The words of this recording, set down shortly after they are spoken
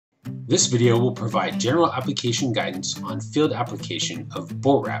This video will provide general application guidance on field application of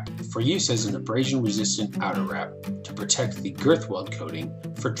Bore-wrap for use as an abrasion-resistant outer wrap to protect the girth weld coating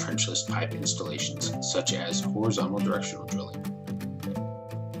for trenchless pipe installations, such as horizontal directional drilling.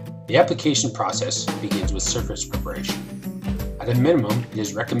 The application process begins with surface preparation. At a minimum, it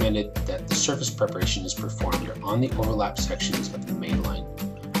is recommended that the surface preparation is performed on the overlap sections of the main line,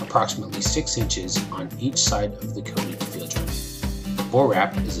 approximately 6 inches on each side of the coated field joint.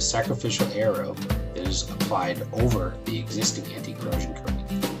 Bore-wrap is a sacrificial ARO that is applied over the existing anti-corrosion coating.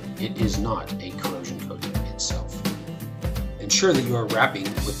 It is not a corrosion coating itself. Ensure that you are wrapping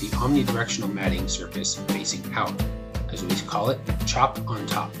with the omnidirectional matting surface facing out, as we call it, chop on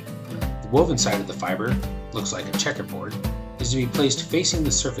top. The woven side of the fiber, looks like a checkerboard, is to be placed facing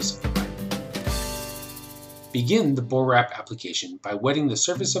the surface of the pipe. Begin the Bore-wrap application by wetting the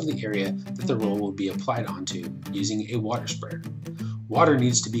surface of the area that the roll will be applied onto using a water sprayer. Water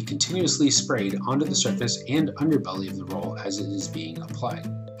needs to be continuously sprayed onto the surface and underbelly of the roll as it is being applied.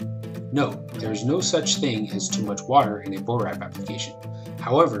 Note, there is no such thing as too much water in a Bore-wrap application.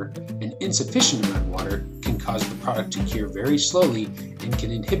 However, an insufficient amount of water can cause the product to cure very slowly and can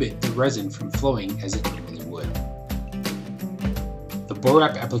inhibit the resin from flowing as it normally would. The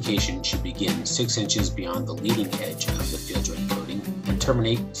Bore-wrap application should begin 6 inches beyond the leading edge of the field joint coating and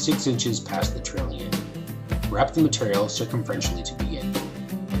terminate 6 inches past the trailing end. Wrap the material circumferentially to begin,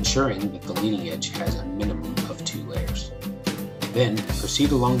 ensuring that the leading edge has a minimum of 2 layers. Then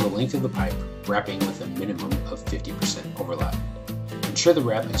proceed along the length of the pipe, wrapping with a minimum of 50% overlap. Ensure the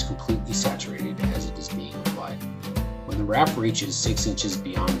wrap is completely saturated as it is being applied. When the wrap reaches 6 inches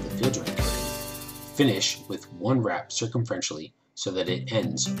beyond the field joint coating, finish with 1 wrap circumferentially so that it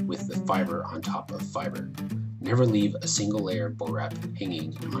ends with the fiber on top of fiber. Never leave a single layer of Bore-wrap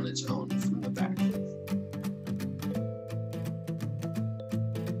hanging on its own from the back.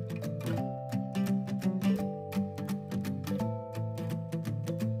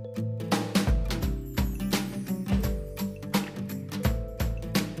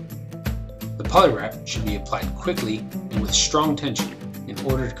 The polywrap should be applied quickly and with strong tension in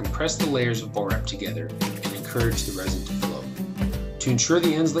order to compress the layers of Bore-wrap together and encourage the resin to flow. To ensure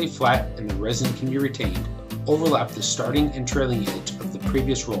the ends lay flat and the resin can be retained, overlap the starting and trailing edge of the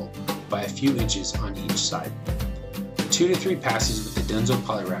previous roll by a few inches on each side. 2 to 3 passes with the Denso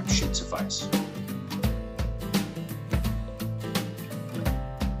polywrap should suffice.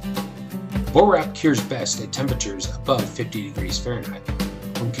 Bore-wrap cures best at temperatures above 50 degrees Fahrenheit.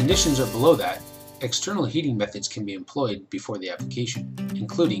 When conditions are below that, external heating methods can be employed before the application,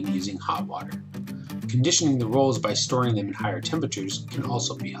 including using hot water. Conditioning the rolls by storing them in higher temperatures can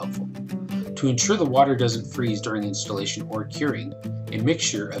also be helpful. To ensure the water doesn't freeze during installation or curing, a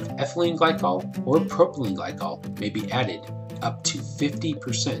mixture of ethylene glycol or propylene glycol may be added up to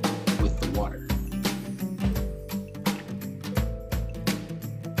 50% with the water.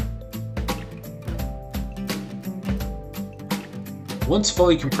 Once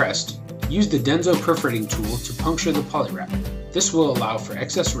fully compressed, use the Denso perforating tool to puncture the polywrap. This will allow for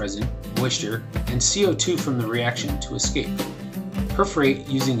excess resin, moisture, and CO2 from the reaction to escape. Perforate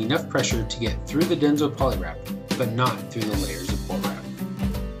using enough pressure to get through the Denso polywrap, but not through the layers of Bore-wrap.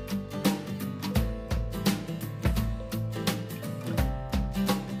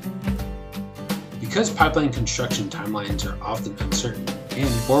 Because pipeline construction timelines are often uncertain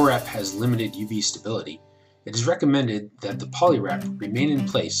and Bore-wrap has limited UV stability, it is recommended that the polywrap remain in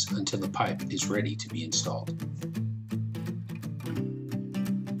place until the pipe is ready to be installed.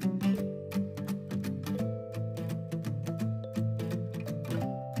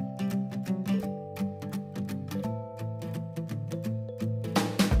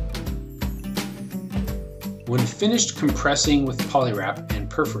 When finished compressing with polywrap and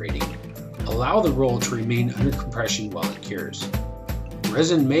perforating, allow the roll to remain under compression while it cures.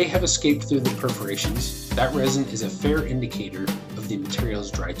 Resin may have escaped through the perforations. That resin is a fair indicator of the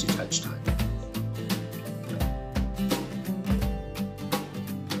material's dry to touch time.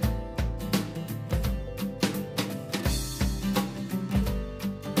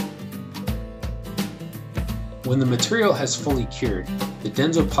 When the material has fully cured, the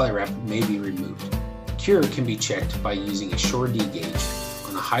Denso polywrap may be removed. Cure can be checked by using a Shore D gauge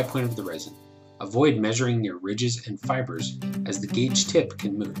on the high point of the resin. Avoid measuring near ridges and fibers as the gauge tip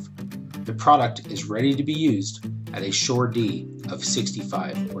can move. The product is ready to be used at a Shore D of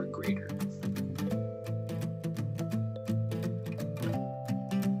 65 or greater.